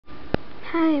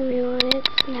Hi everyone,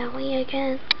 it's Nelly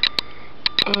again,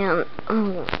 and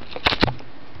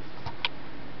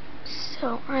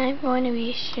so I'm going to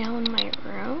be showing my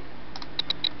room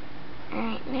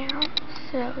right now.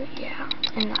 So yeah,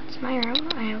 and that's my room.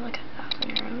 I have like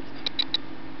 1,000 rooms,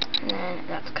 and then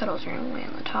that's Cuddle's room way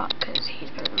on the top because he's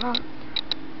better than Mom,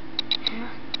 and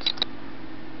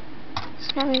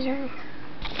Snowy's room.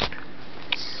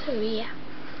 So yeah,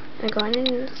 I'm going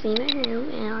to see my room,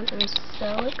 and I'm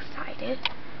so excited.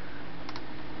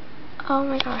 Oh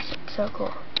my gosh, it's so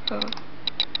cool.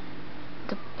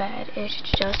 The bed is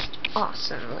just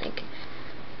awesome, like,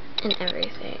 and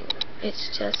everything.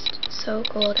 It's just so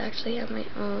cool to actually have my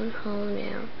own home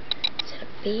now, instead of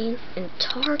being in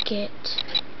Target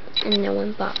and no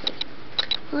one bought me.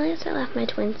 Well, I guess I left my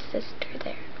twin sister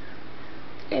there.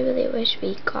 I really wish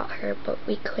we got her, but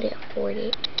we couldn't afford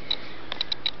it.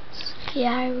 So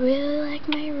yeah, I really like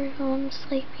my room. I'm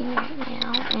sleeping right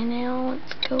now, and now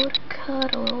let's go to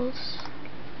Cuddles.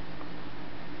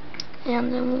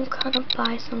 And then we'll kind of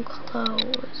buy some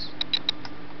clothes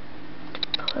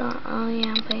to put on. Oh yeah,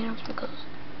 I'm putting on some clothes.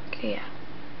 Okay, yeah.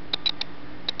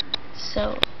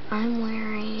 So I'm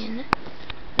wearing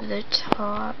the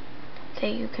top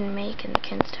that you can make in the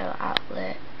Kinstyle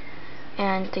outlet,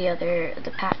 and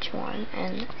the patch one.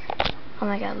 And oh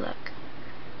my God, look!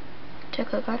 To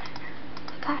click on it.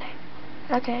 I got it.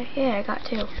 Okay, yeah, I got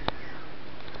two.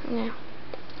 Yeah,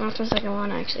 that's the second one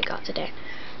I actually got today.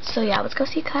 So yeah, let's go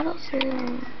see Cuddles'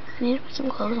 room. I need to put some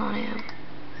clothes on him.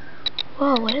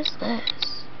 Whoa, what is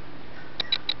this?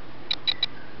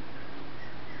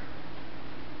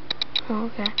 Oh,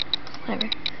 okay. Whatever.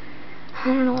 I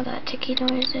don't know what that ticky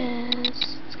noise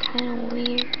is. It's kind of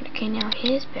weird. Okay, now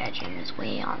his bedroom is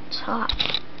way on top,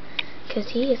 because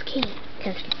he is king.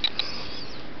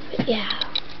 But yeah.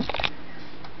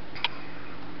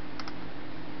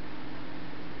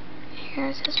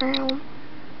 Here's his room.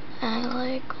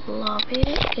 I love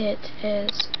it. It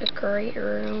is a great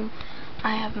room.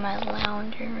 I have my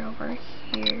lounger over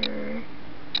here,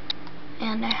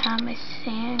 and I have my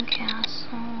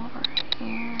sandcastle over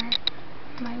here,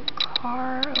 my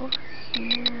car over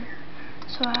here,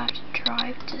 so I have to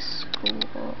drive to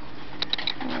school.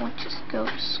 I won't just go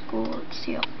to school. Let's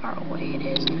see how far away it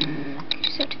is. You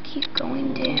just have to keep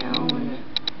going down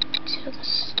to the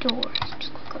stores.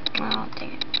 Just click on, oh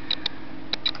dang it.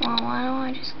 Well, why don't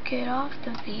I just get off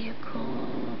the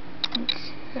vehicle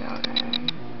until then?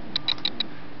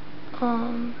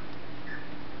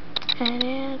 And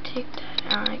then take that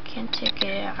out. I can't take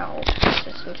it out.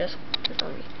 This is just for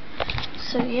me.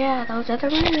 So yeah, those are the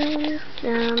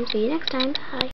rooms. See you next time. Bye.